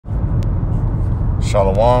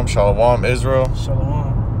Shalom, shalom, Israel.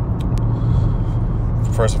 Shalom.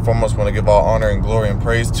 First and foremost, want to give all honor and glory and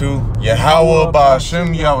praise to Yahweh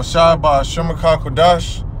Ba'Hashem, Yahweh Shai Ba'Hashem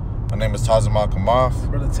Kodash. My name is Tazimah Kamath.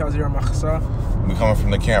 Brother Tazir Machasaf. We're coming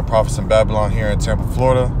from the Camp Prophets in Babylon here in Tampa,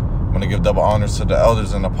 Florida. I want to give double honors to the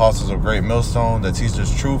elders and apostles of Great Millstone that teach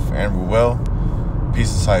us truth and Ruel.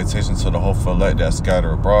 Peace and salutations to the hopeful elect that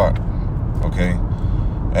scatter abroad. Okay?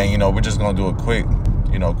 And, we're just going to do a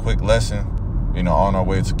quick lesson, on our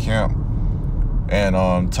way to camp.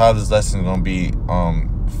 And Tyler's lesson is going to be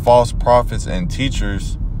false prophets and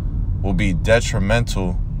teachers will be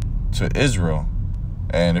detrimental to Israel.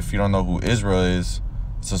 And if you don't know who Israel is,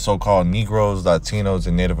 it's the so-called Negroes, Latinos,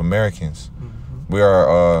 and Native Americans. Mm-hmm. We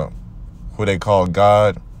are who they call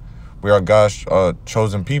God. We are God's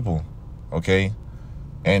chosen people, okay?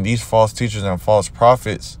 And these false teachers and false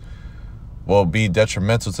prophets will be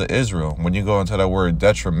detrimental to Israel. When you go into that word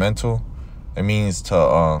detrimental, it means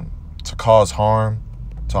to cause harm,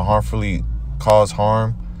 to harmfully cause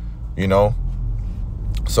harm,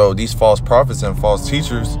 So these false prophets and false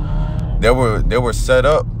teachers, they were set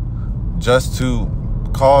up just to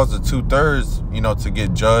cause the 2/3, to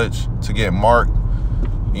get judged, to get marked,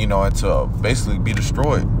 and to basically be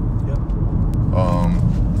destroyed. Yep.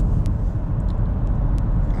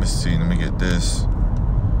 Let me see. Let me get this.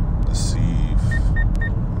 Deceive.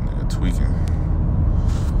 Nigga tweaking.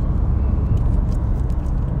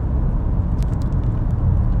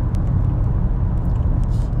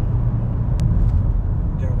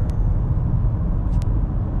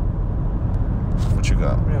 What you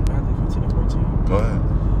got? We have Matthew 15 and 14. Go ahead.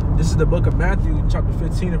 This is the book of Matthew, chapter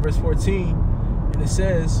 15 and verse 14. And it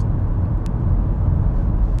says,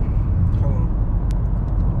 hold on.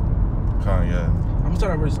 Yeah. I'm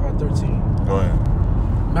starting at verse 13. Go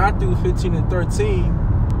ahead. Matthew 15 and 13.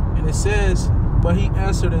 And it says, but he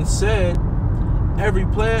answered and said, every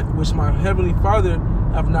plant which my heavenly Father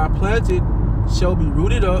have not planted shall be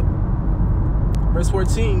rooted up. Verse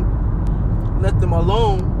 14. Let them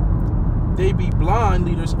alone. They be blind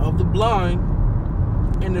leaders of the blind.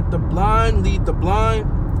 And if the blind lead the blind,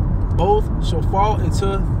 both shall fall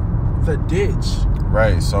into the ditch.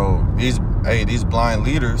 Right. So these blind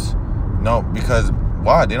leaders, because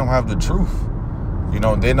why? They don't have the truth.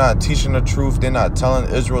 They're not teaching the truth. They're not telling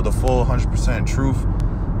Israel the full 100% truth.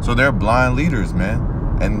 So they're blind leaders, man.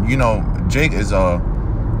 And Jake is a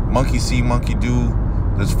monkey see, monkey do,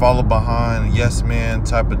 just follow behind, yes man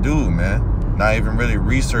type of dude, man. Not even really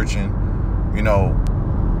researching,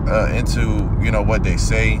 into what they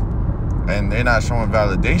say, and they're not showing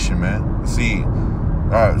validation, man. See,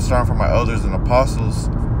 starting from my elders and apostles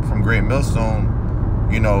from Great Millstone,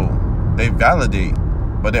 they validate,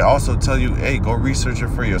 but they also tell you, hey, go research it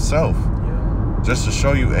for yourself. Yeah. Just to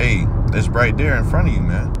show you, hey, it's right there in front of you,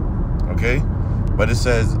 man. Okay? But it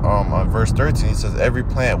says, on verse 13, it says, every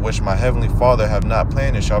plant which my heavenly Father have not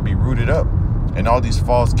planted shall be rooted up. And all these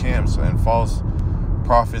false camps and false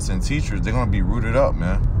prophets and teachers, they're going to be rooted up,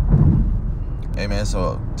 man. Hey, man, it's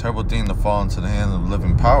a terrible thing to fall into the hands of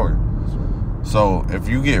living power. So if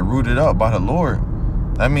you get rooted up by the Lord,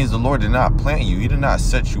 that means the Lord did not plant you. He did not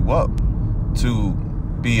set you up to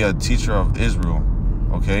be a teacher of Israel,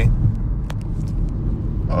 okay?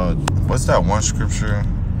 What's that one scripture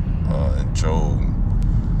in Job?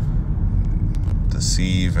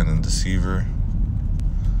 Deceive and the deceiver.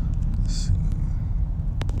 Let's see.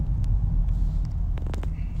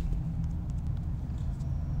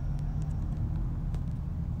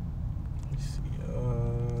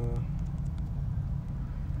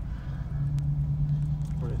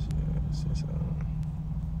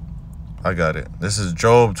 I got it. This is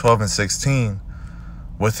Job 12 and 16.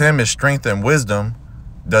 With him is strength and wisdom.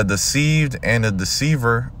 The deceived and the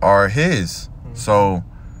deceiver are his. So,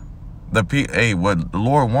 what the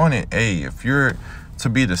Lord wanted, if you're to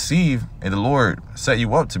be deceived, and the Lord set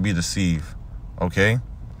you up to be deceived, okay?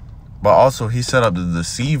 But also, he set up the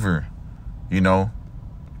deceiver,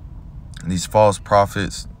 these false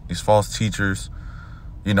prophets, these false teachers,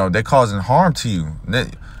 they're causing harm to you.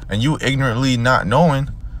 And you ignorantly not knowing,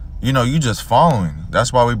 you just following.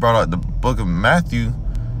 That's why we brought out the book of Matthew.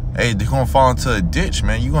 Hey, they're going to fall into a ditch,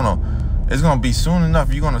 man. It's going to be soon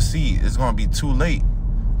enough. You're going to see it's going to be too late.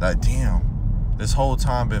 Like, damn, this whole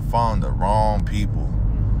time been following the wrong people.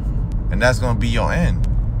 And that's going to be your end.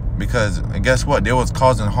 Because, and guess what? They was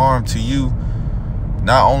causing harm to you,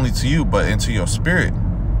 not only to you, but into your spirit.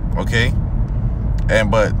 Okay?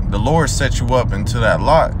 But the Lord set you up into that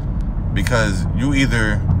lot because you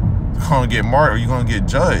either going to get martyred or you're going to get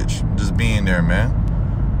judged just being there, man.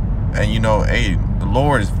 And hey, the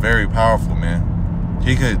Lord is very powerful, man.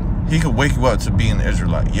 He could he could wake you up to be an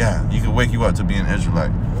Israelite. Yeah, he could wake you up to be an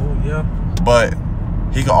Israelite. Oh, yeah. But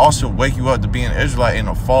he could also wake you up to be an Israelite in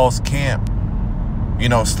a false camp, you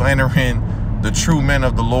know, slandering the true men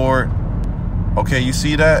of the Lord. Okay, you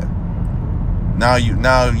see that? Now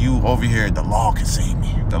you over here, the law can save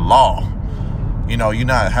me. The law. You know, you're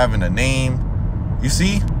not having a name. You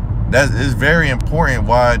see? That is very important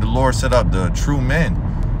why the Lord set up the true men.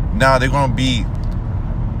 Now they're going to be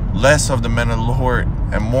less of the men of the Lord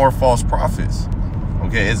and more false prophets.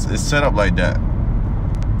 Okay, it's set up like that.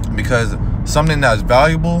 Because something that's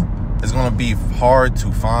valuable is going to be hard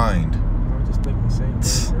to find. I was just thinking the same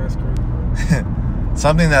thing. That's crazy, bro.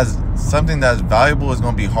 something that's valuable is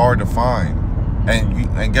going to be hard to find.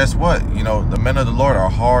 And guess what? You know, the men of the Lord are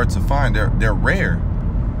hard to find. They're rare.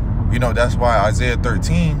 You know, that's why Isaiah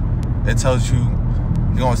 13, it tells you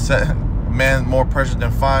you're going to set man more precious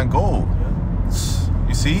than fine gold.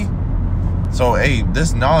 You see? So, hey,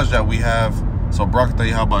 this knowledge that we have, so Barakatah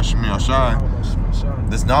Yahweh Shemir Shai,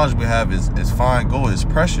 this knowledge we have is fine gold, is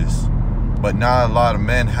precious. But not a lot of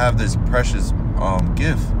men have this precious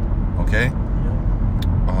gift. Okay?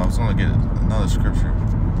 I was going to get another scripture.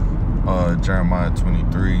 Jeremiah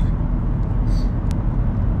 23.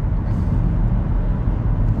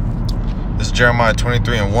 This is Jeremiah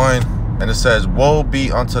 23:1, and it says, "Woe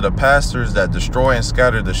be unto the pastors that destroy and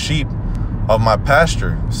scatter the sheep of my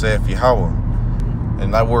pasture, saith Yahweh."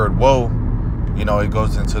 And that word woe, you know, it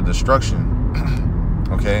goes into destruction.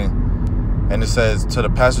 Okay? And it says, to the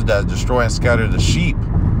pastors that destroy and scatter the sheep.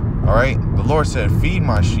 All right? The Lord said, feed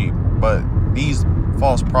my sheep. But these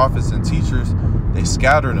false prophets and teachers, they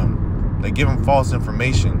scatter them. They give them false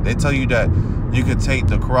information. They tell you that you could take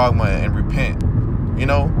the charagma and repent. You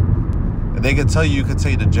know? And they could tell you could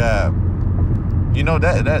take the jab. You know,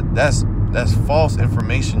 that's false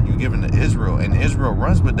information you giving to Israel. And Israel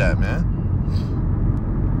runs with that, man.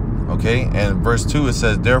 Okay? And verse 2, it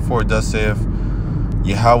says, "Therefore thus saith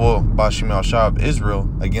Yahweh Bashim al-Shah of Israel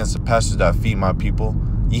against the pastors that feed my people.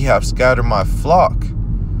 Ye have scattered my flock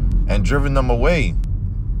and driven them away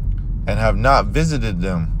and have not visited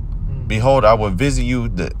them. Behold, I will visit you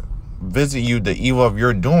the evil of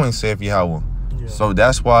your doing, saith Yahweh." Yeah. So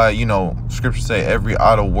that's why, you know, scripture say every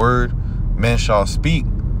idle word men shall speak.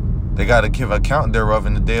 They got to give account thereof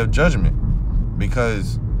in the day of judgment.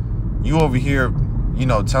 Because you over here, you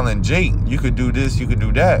know, telling Jake, you could do this, you could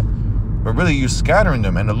do that. But really, you're scattering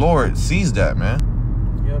them. And the Lord sees that, man.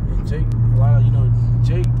 Yep, and Jake, a lot of, you know,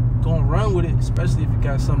 Jake gonna run with it, especially if it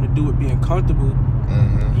got something to do with being comfortable.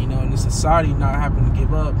 You know, in the society not having to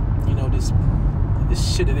give up, you know, this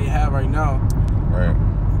shit that they have right now. Right.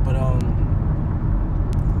 But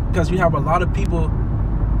because we have a lot of people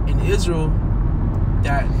in Israel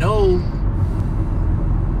that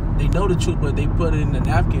they know the truth, but they put it in the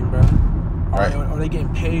napkin, bro. Right. Or they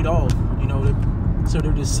getting paid off, you know. So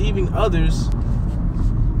they're deceiving others,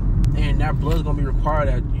 and that blood's gonna be required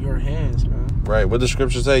at your hands, man. Right. What the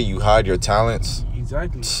scripture say? You hide your talents.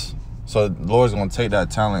 Exactly. So the Lord's gonna take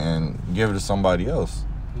that talent and give it to somebody else.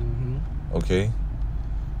 Okay.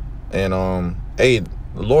 And hey,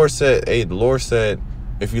 the Lord said,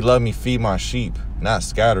 if you love me, feed my sheep, not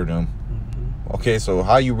scatter them. Okay, so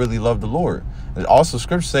how you really love the Lord? And also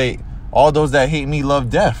scripture say, all those that hate me love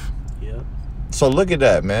death. Yep. So look at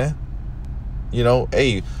that, man. You know,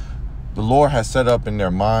 hey, the Lord has set up in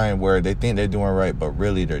their mind where they think they're doing right, but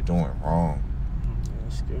really they're doing wrong.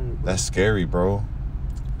 That's scary, bro. That's scary, bro.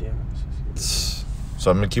 Damn. So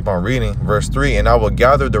I'm going to keep on reading. Verse 3, "And I will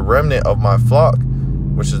gather the remnant of my flock,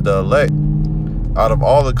 which is the elect, out of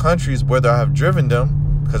all the countries whither I have driven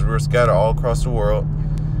them," because we were scattered all across the world,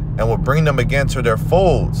 "and will bring them again to their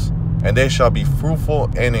folds, and they shall be fruitful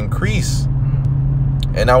and increase.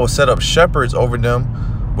 And I will set up shepherds over them,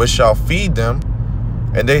 which shall feed them,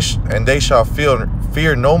 and they shall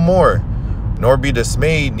fear no more, nor be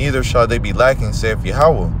dismayed, neither shall they be lacking, saith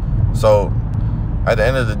Yahweh." So at the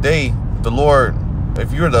end of the day, the Lord,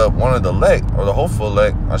 if you're one of the elect, or the hopeful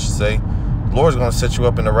elect, I should say, the Lord's going to set you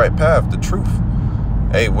up in the right path, the truth.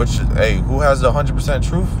 Hey, who has the 100%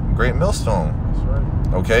 truth? Great Millstone. That's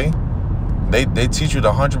right. Okay? They teach you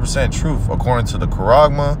the 100% truth according to the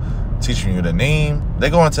charagma, teaching you the name. They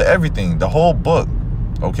go into everything, the whole book.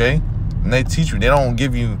 Okay? And they teach you. They don't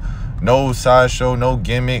give you no sideshow, no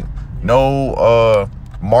gimmick, no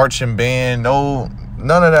marching band,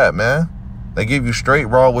 none of that, man. They give you straight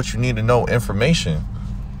raw what you need to know information.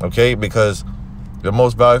 Okay? Because the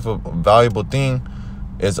most valuable thing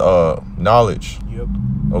is knowledge. Yep.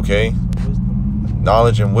 Okay? Wisdom.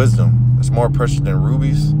 Knowledge and wisdom. It's more precious than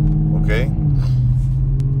rubies. Okay?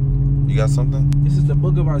 You got something? This is the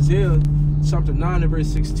book of Isaiah, chapter 9 and verse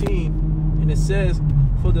 16. And it says,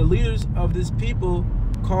 For the leaders of this people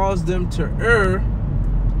cause them to err,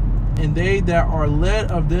 and they that are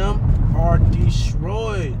led of them are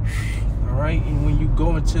destroyed. All right, and when you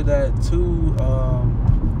go into that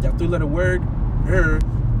that 3-letter word, err,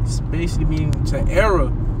 it's basically meaning to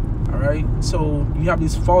error. All right, so you have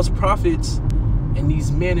these false prophets and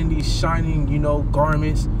these men in these shining,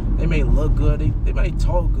 garments. They may look good, they may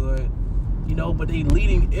talk good, but they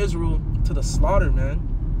leading Israel to the slaughter, man.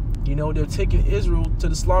 They're taking Israel to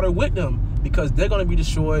the slaughter with them, because they're going to be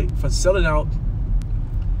destroyed for selling out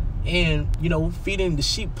and, feeding the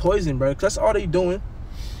sheep poison, bro. That's all they doing.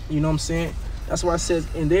 You know what I'm saying? That's why it says,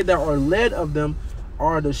 and they that are led of them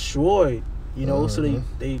are destroyed. So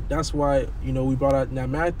they that's why, we brought out now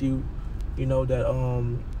Matthew, that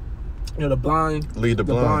the blind lead the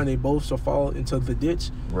blind. They both shall fall into the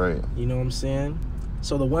ditch. Right. You know what I'm saying?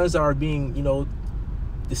 So the ones that are being,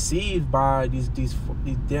 deceived by these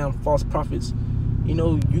damn false prophets,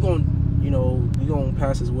 you're gonna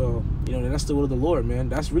pass as well. And that's the will of the Lord, man.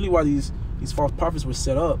 That's really why these false prophets were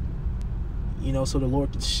set up. So the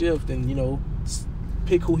Lord could shift and,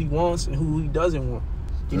 pick who he wants and who he doesn't want.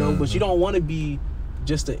 But you don't want to be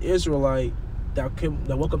just an Israelite that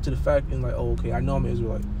woke up to the fact and like, oh, okay, I know I'm an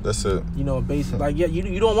Israelite. That's it. Basically, like, yeah,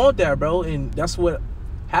 you don't want that, bro. And that's what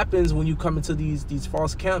happens when you come into these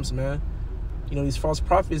false camps, man. These false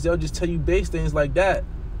prophets, they'll just tell you base things like that.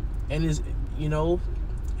 And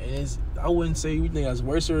I wouldn't say everything that's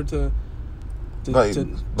worse to like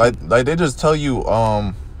they just tell you,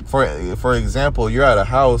 for example, you're at a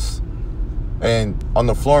house and on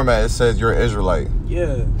the floor mat it says you're an Israelite.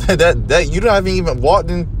 Yeah. that you haven't even walked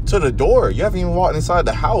into the door. You haven't even walked inside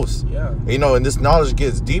the house. Yeah. And this knowledge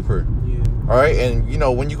gets deeper. Yeah. All right. And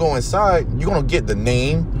when you go inside, you're gonna get the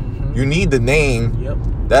name. Mm-hmm. You need the name. Yep.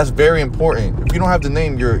 That's very important. If you don't have the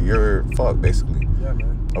name, you're fucked, basically. Yeah,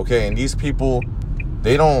 man. Okay, and these people,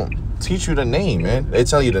 they don't teach you the name, man. They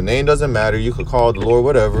tell you the name doesn't matter. You could call the Lord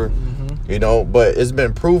whatever, but it's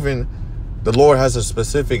been proven the Lord has a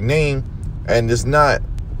specific name, and it's not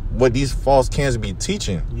what these false camps be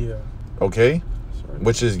teaching. Yeah. Okay?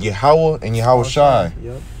 Which is Yahweh and Yahweh Shai.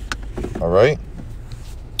 Yep. All right?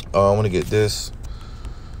 I want to get this.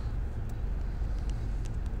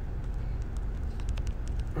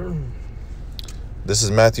 This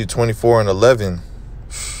is Matthew 24:11.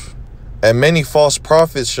 And many false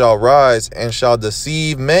prophets shall rise and shall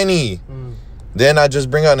deceive many. Then I just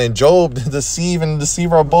bring out in Job, the deceive and the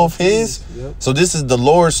deceiver are both his. Yep. So this is the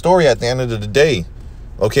Lord's story at the end of the day.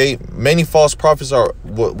 Okay, many false prophets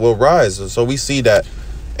will rise. So we see that,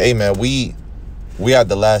 hey man, we at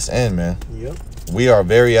the last end, man. Yep. We are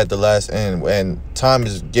very at the last end, and time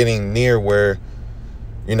is getting near where,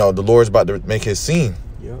 the Lord's about to make his scene.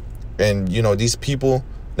 Yep. And these people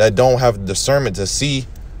that don't have discernment to see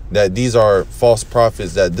that these are false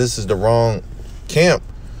prophets, that this is the wrong camp,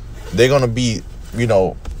 they're gonna be,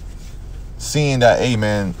 seeing that, hey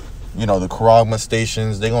man, the Karagma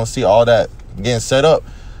stations, they're gonna see all that getting set up,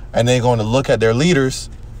 and they're gonna look at their leaders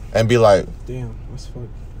and be like, damn, what's fuck?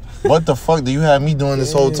 What the fuck do you have me doing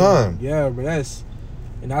this whole time? Yeah, but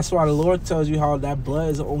that's why the Lord tells you how that blood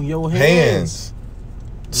is on your hands.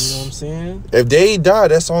 You know what I'm saying? If they die,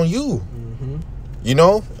 that's on you.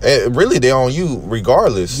 Really, they on you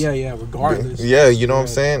regardless. Yeah, regardless. Yeah, you know what I'm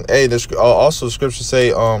saying? Hey, also scripture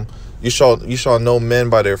say, you shall know men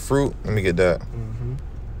by their fruit. Let me get that.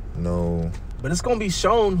 No. But it's gonna be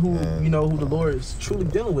shown who who the Lord is truly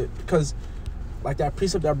dealing with, because like that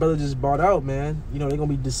precept that brother just brought out, man. They're gonna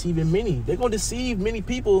be deceiving many. They're gonna deceive many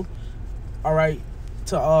people. All right,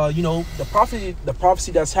 to the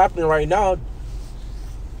prophecy that's happening right now.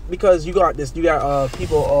 Because you got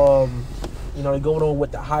people they going on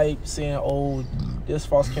with the hype, saying, oh, this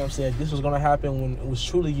false camp said this was going to happen, when it was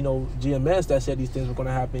truly, GMS that said these things were going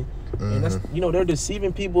to happen. And that's, they're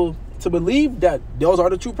deceiving people to believe that those are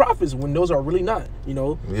the true prophets when those are really not,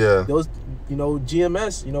 Yeah. Those,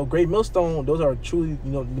 GMS, Great Millstone, those are truly,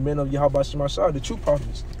 the men of Yahweh Shema Shai, the true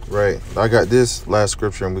prophets. Right. I got this last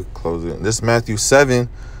scripture and we can close it. This is Matthew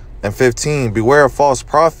 7:15. Beware of false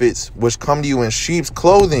prophets which come to you in sheep's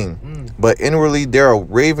clothing, but inwardly they are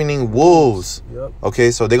ravening wolves. Yep.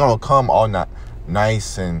 Okay, so they're gonna come all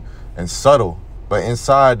nice and subtle, but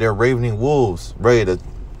inside they're ravening wolves, ready to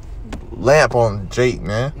lamp on Jake,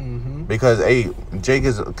 man. Because Jake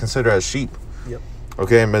is considered as sheep. Yep.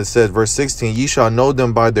 Okay, but it says verse 16, ye shall know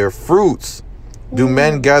them by their fruits. Do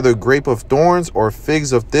men gather grape of thorns or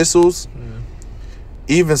figs of thistles?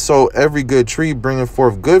 Even so, every good tree bringeth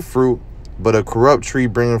forth good fruit, but a corrupt tree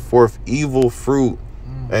bringeth forth evil fruit.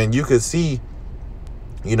 And you could see,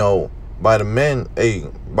 by the men,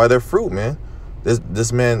 by their fruit, man.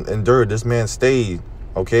 This man endured. This man stayed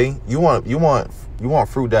Okay, you want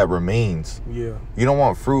fruit that remains. Yeah. You don't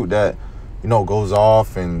want fruit that, you know, goes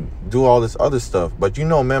off and do all this other stuff. But you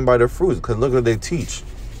know men by their fruits, because look what they teach.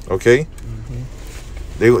 Okay?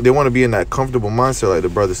 They want to be in that comfortable mindset, like the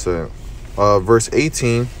brother said. Verse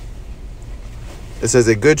 18, it says,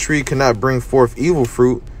 a good tree cannot bring forth evil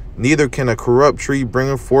fruit, neither can a corrupt tree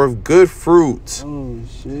bring forth good fruit. Oh,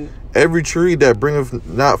 shit. Every tree that bringeth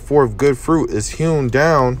not forth good fruit is hewn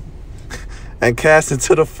down and cast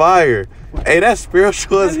into the fire. Hey, that's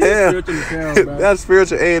spiritual as hell. That's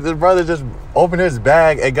spiritual. Hey, this brother just opened his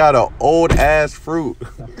bag and got an old ass fruit.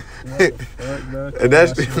 And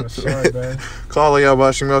that call y'all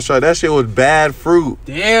about Shemel Shot. That shit was bad fruit.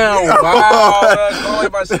 Damn, wow. Call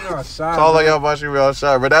y'all about Shemel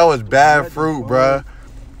Shot, but that was bad fruit, bro.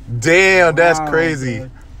 Damn, that's crazy.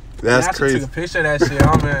 Man. That's crazy. Take a picture of that shit,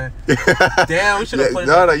 oh man. Damn, we should have put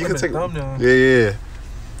no, you can take thumbnail. Yeah.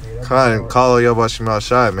 Call y'all about Shemel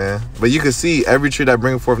Shot, man. But you can see every tree that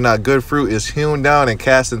brings forth not good fruit is hewn down and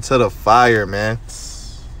cast into the fire, man.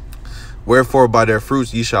 Wherefore by their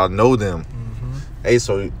fruits ye shall know them. Hey,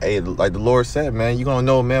 so like the Lord said, man, you're gonna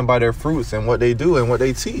know men by their fruits and what they do and what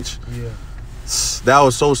they teach. Yeah. That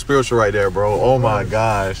was so spiritual right there, bro. Oh my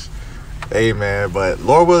gosh. Hey, man, but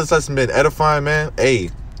Lord willing, this lesson been edifying, man.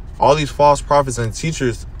 Hey, all these false prophets and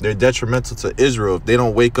teachers, they're detrimental to Israel if they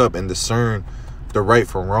don't wake up and discern the right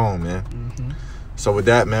from wrong, man. So with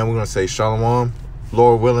that, man, we're gonna say shalom.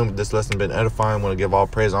 Lord willing, this lesson been edifying. I want to give all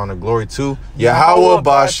praise, honor, glory to Yahweh,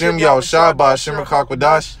 Ba'ashem, Yahushua, Ba'ashem,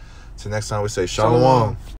 Akakwadash. Till next time, we say shalom.